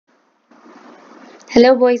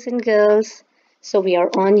Hello boys and girls. So we are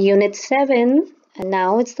on Unit 7 and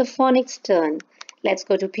now it's the phonics turn. Let's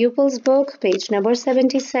go to Pupil's book, page number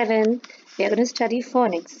 77. We are going to study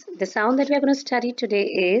phonics. The sound that we are going to study today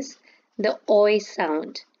is the OI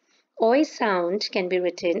sound. OI sound can be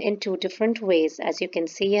written in two different ways, as you can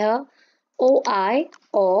see here, OI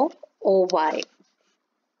or OY.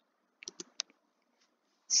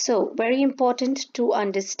 So very important to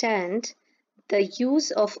understand, the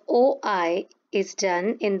use of OI is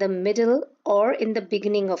done in the middle or in the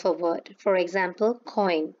beginning of a word. For example,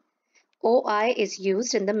 coin. OI is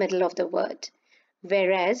used in the middle of the word,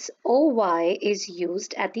 whereas OY is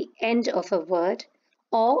used at the end of a word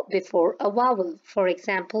or before a vowel. For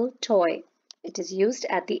example, toy. It is used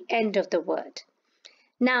at the end of the word.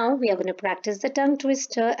 Now we are going to practice the tongue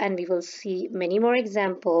twister and we will see many more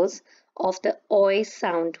examples of the OI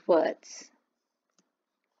sound words.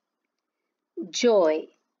 Joy,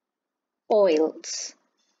 oils,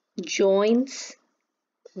 joints,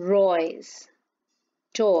 roys,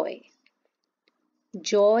 toy.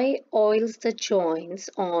 Joy oils the joints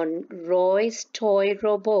on Roy's toy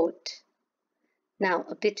robot. Now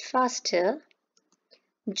a bit faster.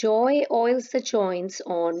 Joy oils the joints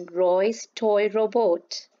on Roy's toy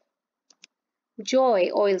robot. Joy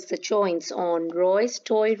oils the joints on Roy's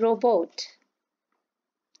toy robot.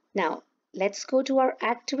 Now let's go to our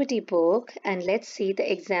activity book and let's see the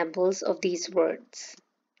examples of these words.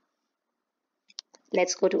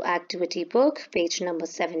 Let's go to activity book, page number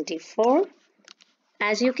 74.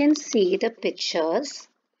 As you can see the pictures,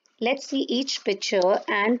 let's see each picture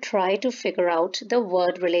and try to figure out the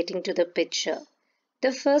word relating to the picture.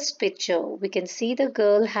 The first picture, we can see the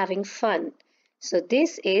girl having fun. So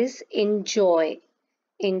this is enjoy.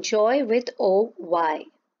 Enjoy with O-Y.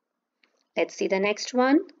 Let's see the next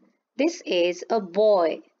one. This is a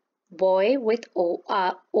boy. Boy with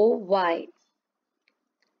O-Y.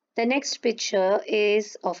 The next picture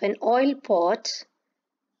is of an oil pot.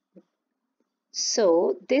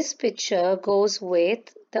 So this picture goes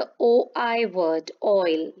with the OI word,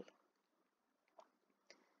 oil.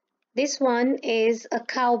 This one is a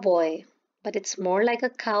cowboy, but it's more like a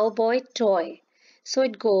cowboy toy. So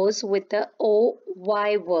it goes with the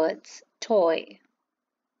OY words, toy.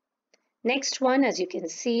 Next one, as you can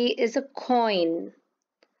see, is a coin.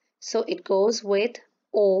 So it goes with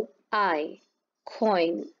OI,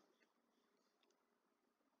 coin.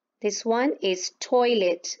 This one is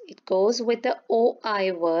toilet. It goes with the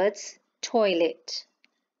OI words, toilet.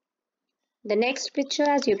 The next picture,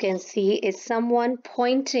 as you can see, is someone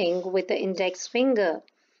pointing with the index finger.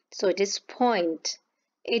 So it is point.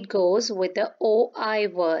 It goes with the OI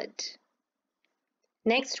word.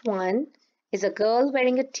 Next one is a girl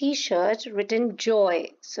wearing a t-shirt written joy.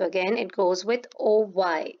 So again, it goes with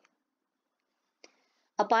OY.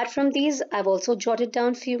 Apart from these, I've also jotted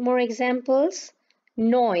down a few more examples.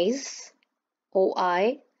 Noise,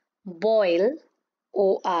 OI, boil,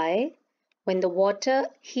 OI. When the water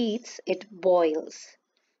heats, it boils.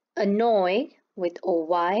 Annoy with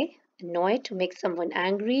OY, annoy to make someone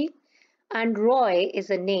angry. And Roy is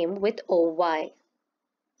a name with OY.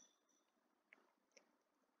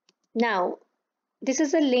 Now, this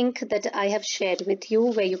is a link that I have shared with you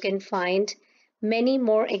where you can find many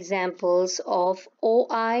more examples of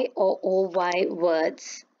OI or OY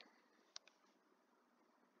words.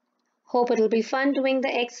 Hope it'll be fun doing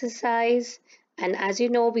the exercise, and as you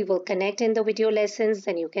know, we will connect in the video lessons,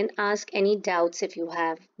 then you can ask any doubts if you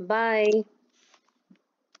have. Bye.